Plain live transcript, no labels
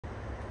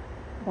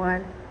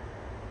One.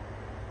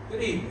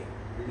 Good evening.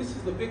 This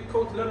is the Big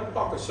Coach Leonard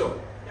Parker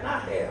Show, and I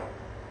have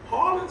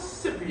Harland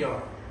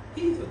Cyprian.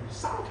 He's a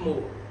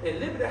sophomore at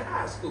Liberty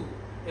High School,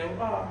 and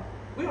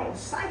we're on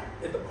site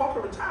at the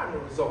Parker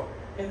Retirement Resort.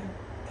 And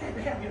glad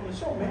to have you on the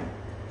show, man.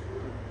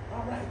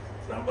 All right.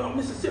 So,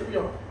 Mr.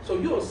 Cyprian, so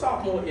you're a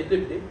sophomore at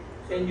Liberty,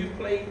 and you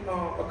played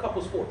a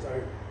couple sports, I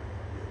heard.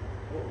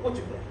 What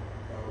you play?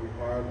 We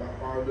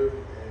powerlift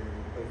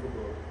and play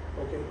football.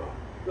 Okay,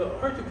 I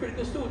heard you're a pretty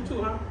good student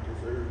too, huh?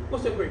 Yes, sir.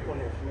 What's that grade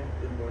point after, man?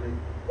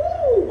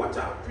 3.8. Woo! Watch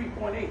out,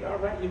 3.8. All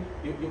right,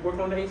 you're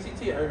working on the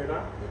ACT, I heard, huh?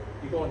 Yeah.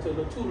 You're going to a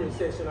little tutoring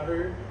session, I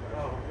heard.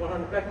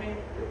 100 black men?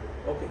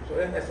 Yeah. Okay, so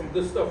that's some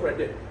good stuff right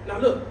there. Now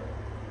look,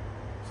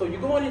 so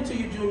you're going into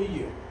your junior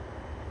year.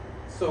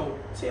 So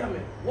tell me,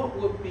 what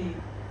would be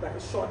like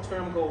a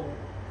short-term goal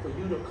for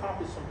you to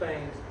accomplish some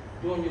things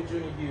during your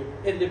junior year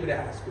at Liberty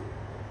High School?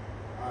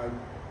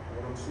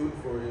 What I'm shooting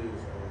for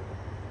is,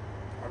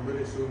 I'm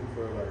really shooting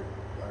for like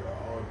an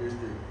all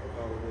district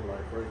accomplishment,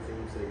 like first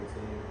team, second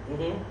team.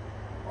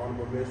 Mm-hmm.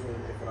 Honorable mention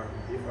if I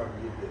can get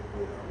that,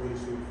 but I'm really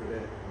shooting for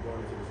that going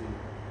into the season.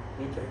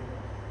 Okay.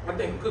 I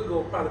think a good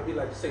goal would probably be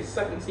like, say,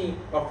 second team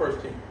or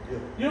first team. Yeah.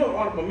 You know what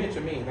honorable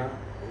mention mean, huh?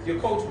 Your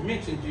coach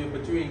mentioned you,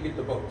 but you didn't get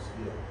the votes.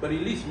 Yeah. But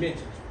at least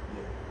mentioned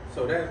you. Yeah.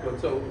 So that's what.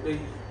 So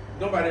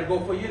nobody didn't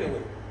vote for you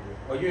anyway,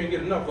 Yeah. or you didn't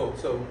get enough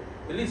votes. So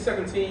at least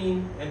second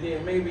team, and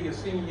then maybe your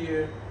senior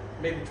year,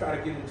 maybe try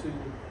to get into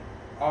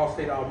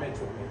all-state,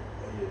 all-metro.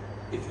 Yeah.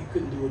 If you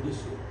couldn't do it this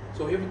year.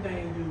 So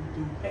everything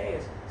you do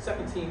past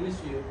second team this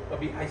year will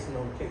be icing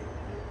on the cake.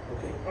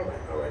 Okay. All right.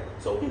 All right.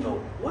 So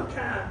what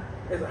kind,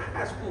 as a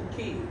high school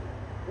kid,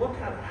 what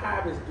kind of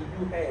hobbies do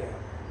you have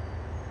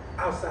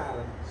outside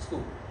of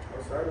school?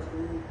 Outside of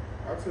school,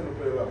 I tend to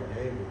play a lot of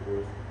games, of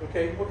course.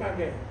 Okay. What kind of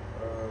game?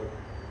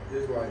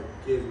 Just like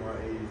kids my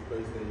age,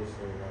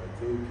 PlayStation, like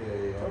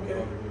 2K, all Okay. the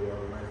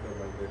nice stuff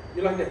like that.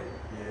 You like that?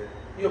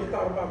 Yeah. You ever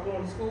thought about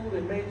going to school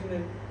and majoring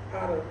in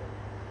how to,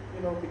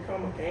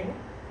 become a gamer?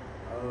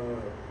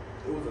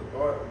 It was a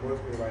thought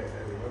amongst me like as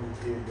a younger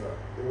kid, but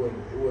it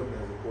wasn't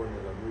as important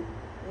as I knew.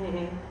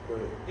 Mm-hmm.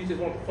 But You just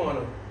want the fun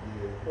of it.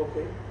 yeah.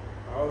 Okay.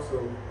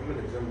 I'm in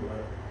the gym a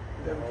lot.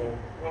 At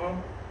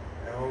home.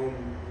 At home,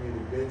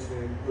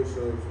 benching,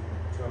 push-ups,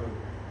 trying to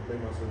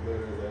make myself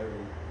better as an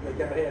athlete. You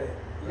gotta have it.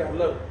 You gotta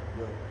love it.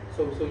 Yeah.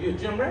 So you're a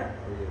gym rat?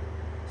 Oh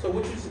yeah. So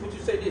would you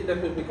say this?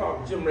 That's what we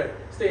call gym rat.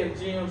 Stay in the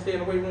gym, stay in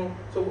the weight room.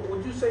 So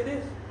would you say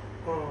this?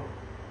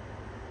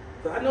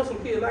 So I know some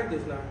kids like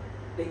this now.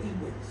 They eat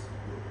weights.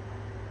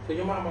 So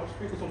your mama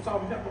sprinkle some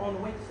salt and pepper on the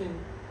weights and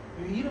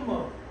you eat them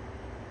up.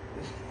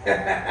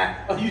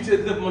 Or you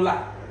just live them a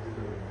lot.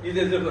 You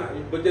just live them a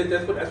lot. But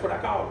that's what I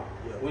call it.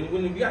 Yeah.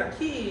 When you got a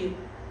kid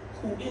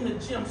who in the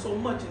gym so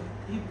much and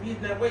he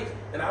eating that weights,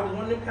 and I was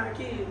one of them kind of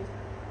kids.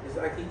 It's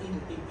like he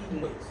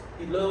eating weights.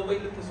 He love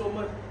weightlifting so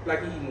much,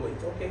 like he eating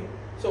weights. Okay.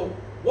 So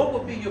what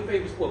would be your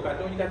favorite sport? I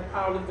know you got the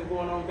powerlifting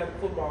going on, you got the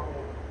football going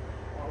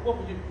on. What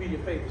would be your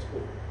favorite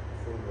sport?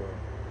 Football.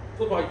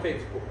 Football, your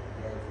favorite sport.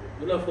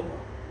 You love football.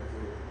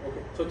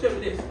 Okay. So tell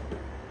me this: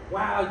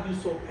 why are you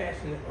so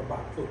passionate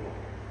about football?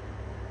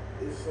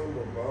 It's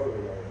something about it,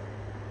 like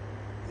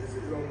it's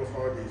almost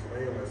hard to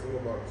explain. Like something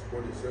about the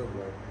sport itself,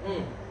 like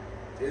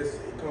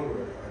it comes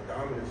with a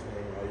dominance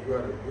thing. Like you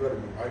gotta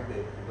be like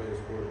that to play the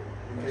sport.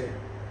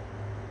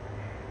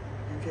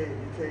 You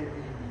can't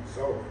be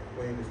soft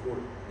playing the sport.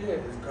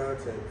 Yeah. It's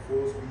contact,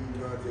 full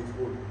speed contact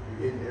sport.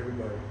 You're hitting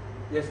everybody.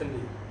 Yes,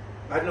 indeed.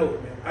 I know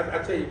it, man. I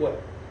tell you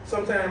what.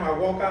 Sometimes I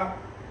walk out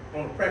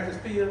on the practice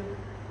field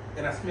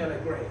and I smell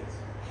that grass.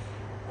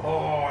 Oh,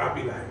 I'll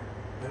be like,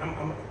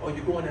 man, or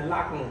you go in that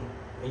locker room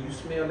and you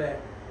smell that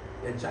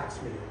jock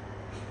smell.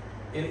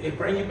 And it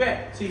bring you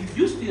back. See,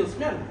 you still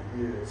smell it.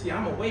 Yeah. See,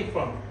 I'm away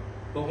from it.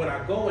 But when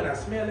I go and I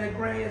smell that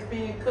grass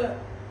being cut,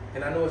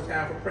 and I know it's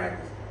time for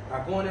practice, I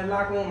go in that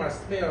locker room, I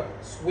smell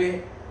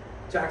sweat,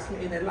 jock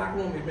smell in that locker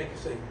room, it makes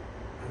you say,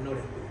 I know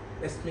that feeling.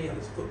 That smell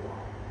is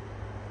football.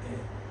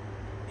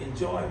 And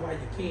enjoy it while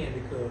you can,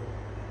 because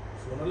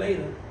sooner or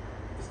later,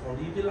 it's going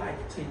to leave your life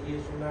 10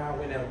 years from now,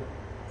 whenever,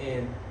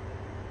 and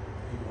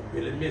you're going to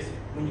really miss it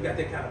when you got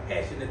that kind of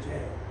passion that you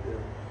have.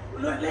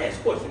 Yeah.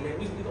 Last question, man.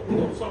 We're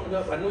going to sum it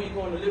up. I know you're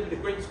going to live in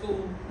a great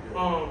school.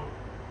 Yeah.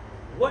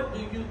 What do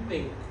you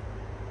think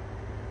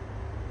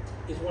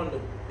is one of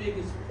the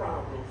biggest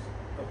problems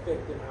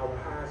affecting our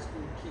high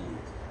school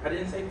kids? I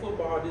didn't say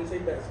football, I didn't say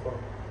basketball.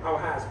 Our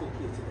high school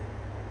kids today.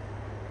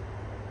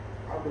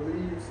 I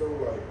believe so.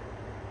 Like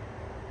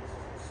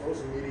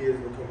social media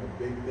has become a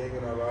big thing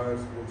in our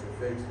lives, which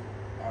affects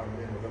our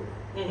mental health.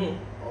 Mm-hmm.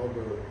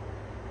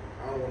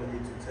 I don't want to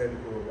get too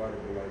technical about it,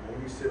 but like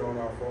when we sit on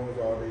our phones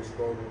all day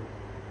scrolling,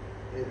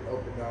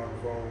 up and down the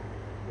phone,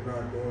 we're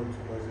not doing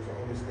too much. Just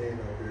only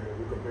staying up here.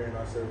 We're comparing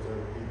ourselves to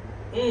other people.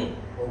 A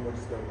whole bunch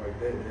of stuff like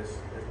that. That's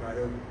not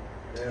healthy.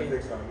 That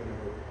affects our mental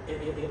health. And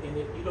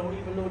you don't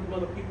even know what the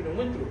other people that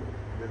went through.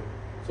 Yeah.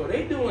 So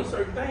they doing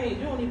certain things,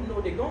 you don't even know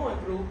what they're going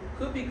through.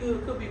 Could be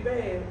good, could be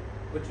bad.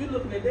 But you're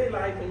looking at their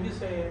life and you're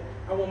saying,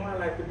 I want my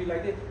life to be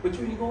like that. But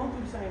you ain't going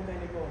through the same thing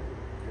they're going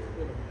through.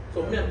 You know.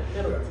 So got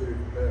mental. two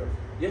different paths.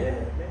 Yeah,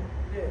 man.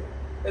 Yeah.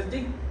 That's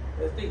deep.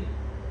 That's deep.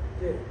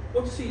 Yeah.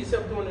 What you see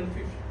yourself doing in the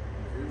future?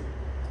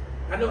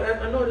 I know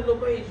at a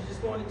little age you're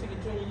just going into your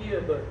junior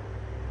year, but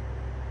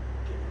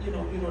you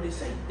know, they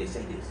say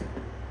this.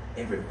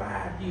 Every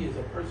 5 years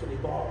a person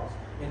evolves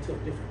into a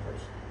different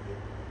person.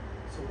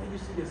 So where you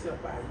see yourself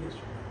 5 years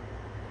from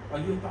now? Or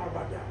you thought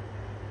about that?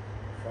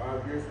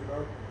 5 years from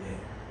now? Yeah.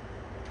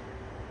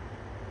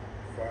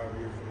 5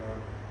 years from now,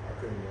 I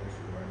couldn't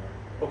answer you right now.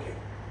 Okay.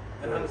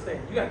 And I understand.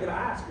 You gotta get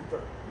out of high school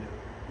first.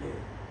 Yeah. Yeah.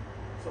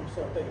 Some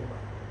sort of thing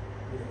about it.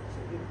 Yeah. So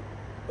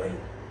but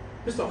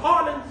Mr.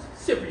 Harland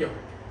Cyprian.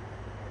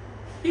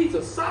 He's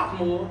a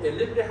sophomore at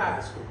Liberty High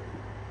School.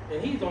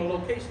 And he's on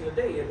location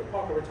today at the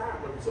Parker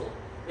Retirement Resort.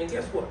 And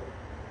guess what?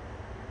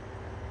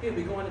 He'll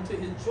be going into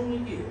his junior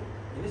year.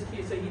 And this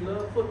kid say he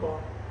loves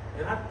football.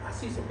 And I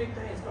see some big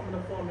things coming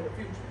up for him in the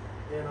future.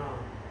 And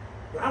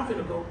but I'm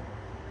finna go,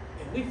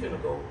 and we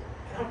finna go,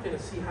 and I'm finna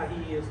see how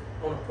he is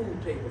on a pool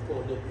table for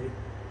a little bit.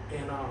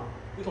 And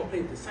we're gonna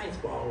play with the Saints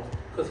balls,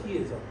 because he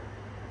is a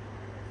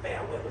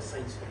fair weather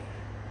Saints fan.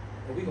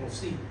 And we're gonna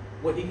see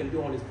what he can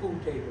do on his pool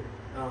table.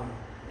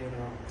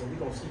 And we're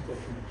gonna see for you.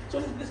 So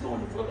let's go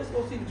on the floor. Let's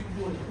go see what you can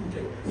do on the pool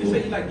table. You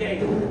say you like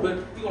games, but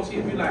we're gonna see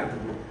if you like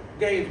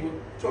games with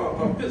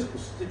physical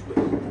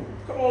situation.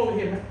 Come on over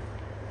here, man.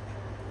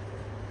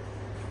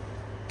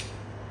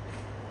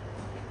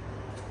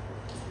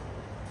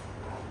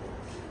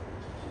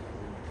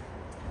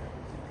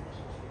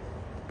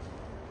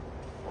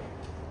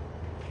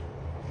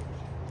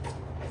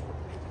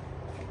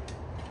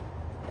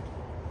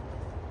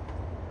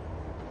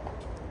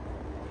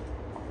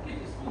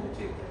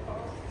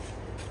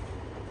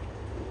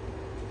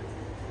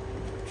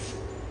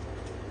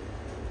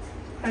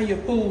 And your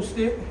pool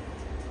stick.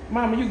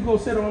 Mama, you can go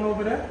sit on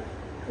over there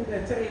at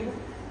that table.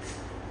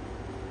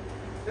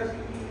 You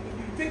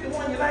pick the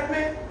one you like,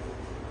 man.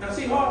 Now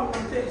see, Harland,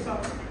 let me tell you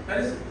something. Now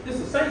this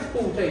is a Saints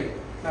pool table.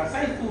 Now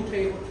Saints pool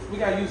table, we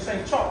gotta use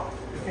Saints chalk.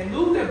 You can't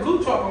lose that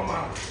blue chalk on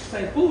my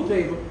Saints pool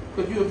table,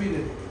 because you'll be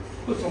to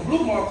put some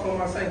blue marks on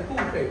my Saints pool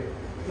table.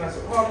 And I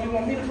said, Harland, you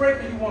want me to break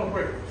or you want to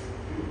break?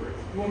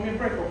 You want me to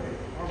break? Okay.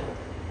 All right.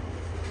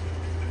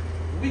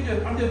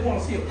 I'm just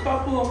want to see a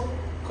couple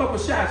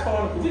shots,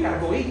 Harland, because we gotta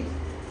go eat.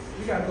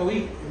 We gotta go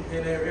eat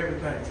and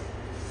everything.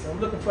 So I'm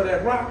looking for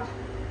that rock.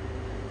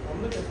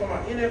 I'm looking for my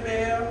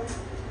NFL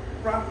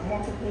rock. I'm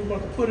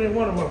going to put it in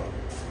one of them.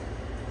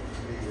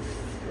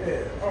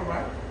 Yeah, all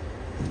right.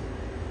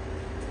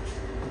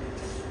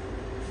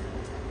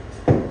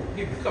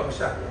 Give you a couple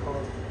shots,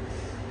 Harland.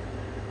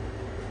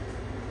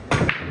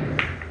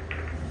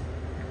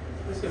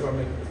 Let's see if I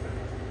make it.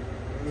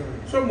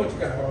 Show me what you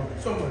got,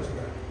 Harland. Show me what you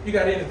got. You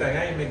got anything?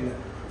 I ain't making that.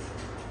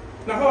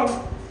 Now,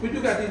 Harland, we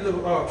do got these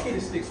little kitty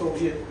sticks over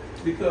here,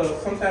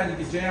 because sometimes you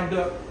get jammed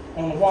up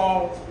on the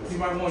wall. You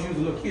might want to use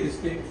a little kitty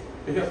stick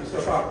to help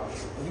yourself out.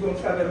 You're going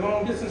to try that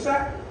long distance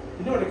shot?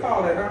 You know what they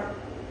call that, huh?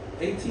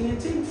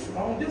 AT&T,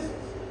 long distance.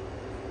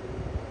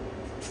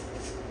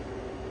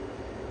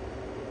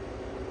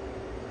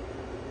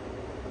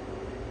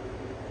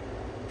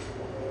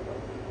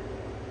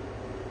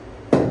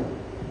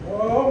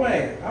 Oh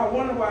man, I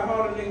wonder why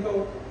Harland didn't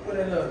go for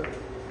that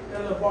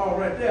little ball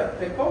right there,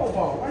 that pole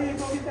ball. Why you ain't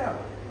gonna get that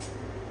one?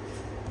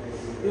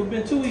 It would have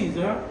been too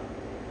easy, huh?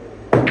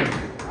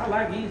 I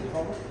like easy,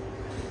 Harland.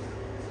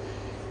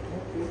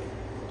 Okay.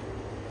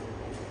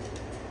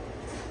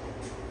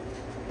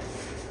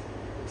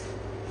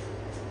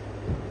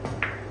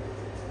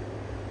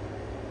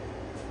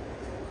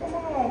 Come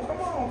on.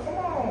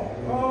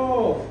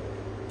 Oh.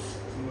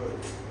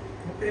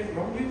 Okay,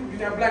 you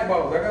got black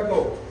balls. I got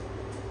gold.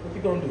 What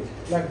you gonna do?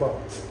 Black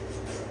ball.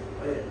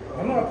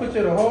 I know I put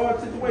you in a hard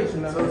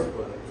situation now.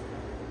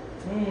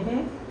 Mm-hmm.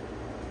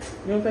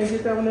 You don't think you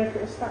get that one there?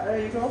 There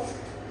you go.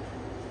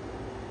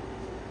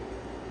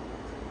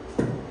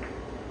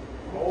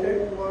 Okay.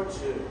 Oh, watch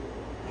it.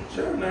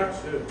 Sure now.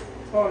 Sure.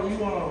 Oh, you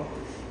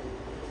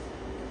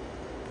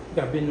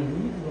got bend the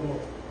knees a little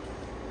more.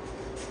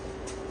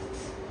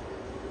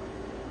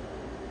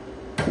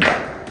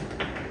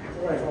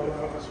 All right, hold on,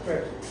 I'll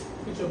scratch.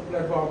 Put your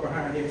black ball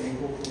behind here and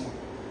go for one.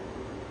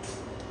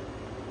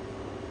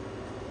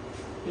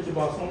 Put your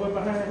ball somewhere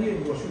behind here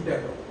and you're gonna shoot that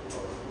though.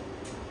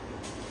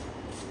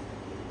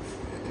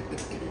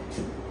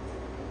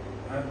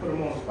 I put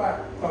them on the spot.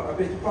 I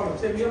bet you probably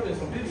take me up in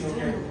some video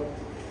games.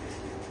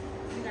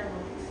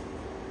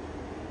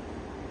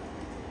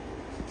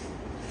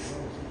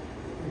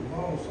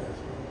 Long shots,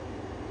 man.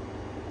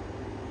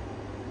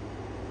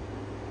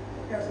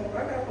 I got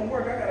some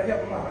work. I gotta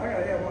help him out.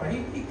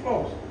 He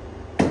close.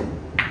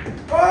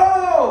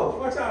 Oh!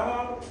 Watch out,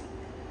 Harland.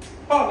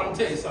 Harland, let me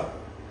tell you something.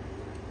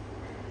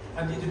 I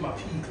need you in my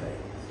PE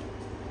class.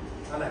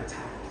 I like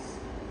ties.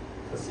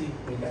 But see,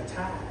 when you got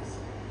ties,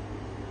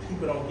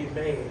 people don't get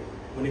mad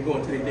when they go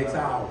into their next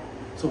hour.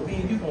 So me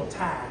and you gonna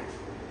tie,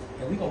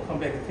 and we gonna come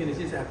back and finish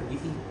this after we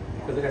eat,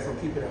 because I got some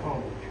people at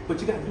home. But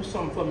you gotta do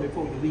something for me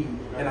before you leave,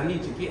 and I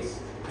need your guests.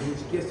 I need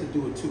your guests to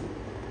do it too.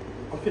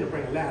 I'm finna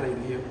bring a ladder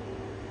in here,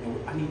 and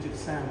I need you to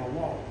sign my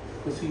wall.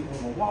 But see,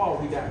 on the wall,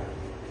 we got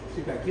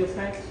give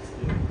thanks.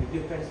 We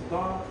give thanks to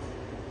God.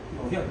 You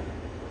know, help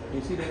you.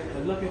 You see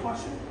that lucky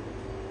horseshoe?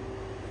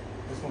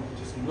 That's going to get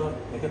you some love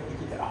to help you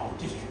get that all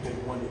district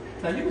maybe one day.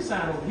 Now you can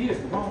sign over here if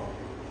you want,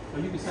 or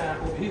you can sign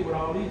over here with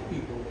all these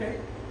people, okay?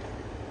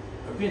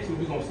 Eventually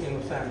we're going to see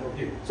them sign over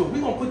here. So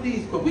we're going to put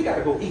these, because we got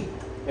to go eat.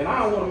 And I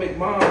don't want to make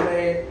mom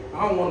mad.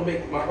 I don't want to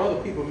make my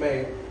other people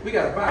mad. We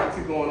got a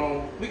barbecue going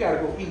on. We got to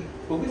go eat.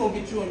 But we're going to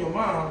get you and your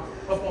mom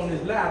up on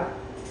this ladder.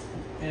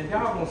 And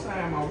y'all going to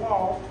sign my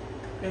wall.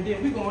 And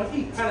then we're going to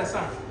eat. How that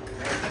sound?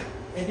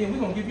 And then we're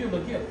going to give you a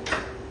little gift.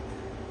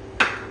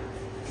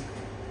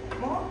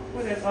 Mark,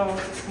 where that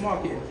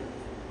Mark is?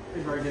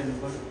 It's right there in the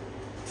bucket.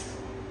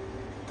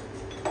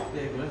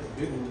 There you go, that's a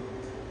big one.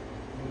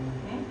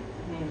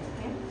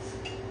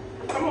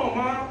 Come on,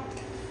 Mom.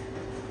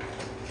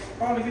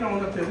 Father, get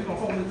on up there. We're going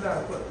to hold this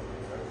ladder first.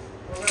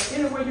 All right.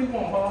 Any way you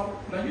want,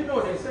 Bob. Now, you know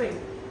what they say.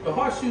 The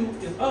horseshoe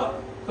is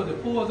up because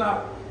it pulls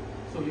out.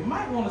 So you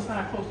might want to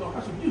sign close to the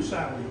horseshoe. You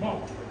sign when you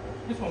want.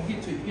 It's going to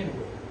get to you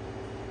anyway.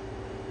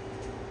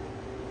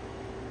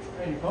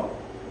 There you go.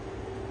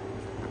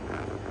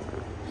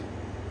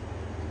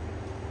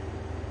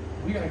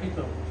 We got to get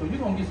them. So you're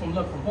going to get some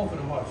luck from both of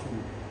them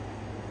horseshoes.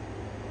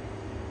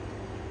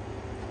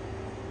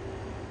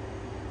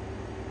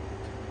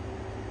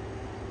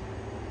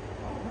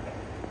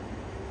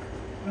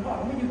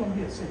 When you gonna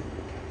be at city?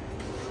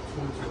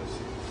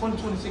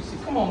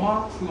 2026. Come on,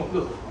 Mom. We gonna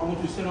look. I want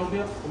you to sit over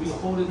there, and we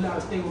gonna hold this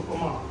ladder stable for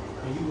Mom.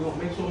 And you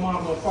gonna make sure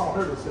Mom don't fall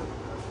hurt herself.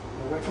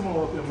 All right, come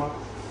on up here, Mom.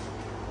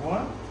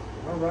 One.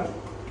 All right.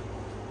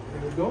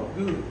 There we go.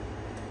 Good.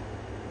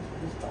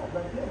 Just start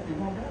back there. You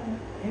want down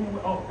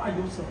anyway? Oh, by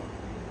your son.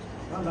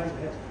 I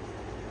like that.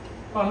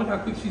 Oh, look how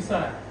quick she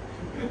signed.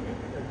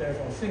 That's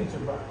on signature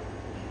bar.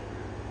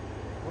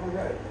 All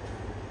right.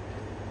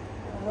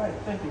 All right.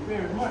 Thank you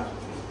very much.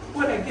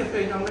 What that gift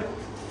is, young lady?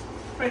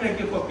 Bring that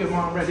gift up here,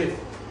 Mom, right here.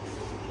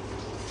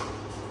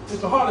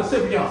 Mr. Harland,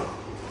 Cyprian,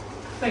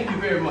 thank you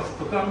very much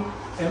for coming.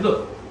 And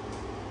look,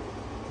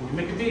 when you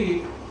make it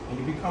big and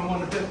you become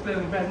one of the best players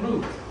in Baton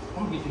Rouge,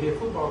 I'm going to get your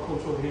head football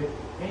coach over here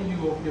and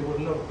you over here with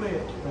another player.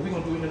 And we're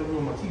going to do it in the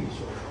room on my TV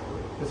show.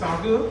 That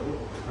sound good?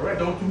 All right,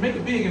 don't you make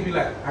it big and be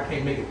like, I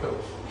can't make it,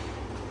 coach.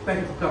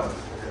 Thank you for coming.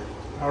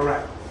 All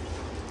right.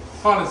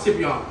 Harland,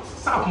 Cyprian,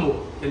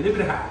 sophomore at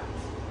Liberty High.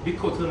 Big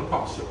Coach on the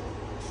Park Show.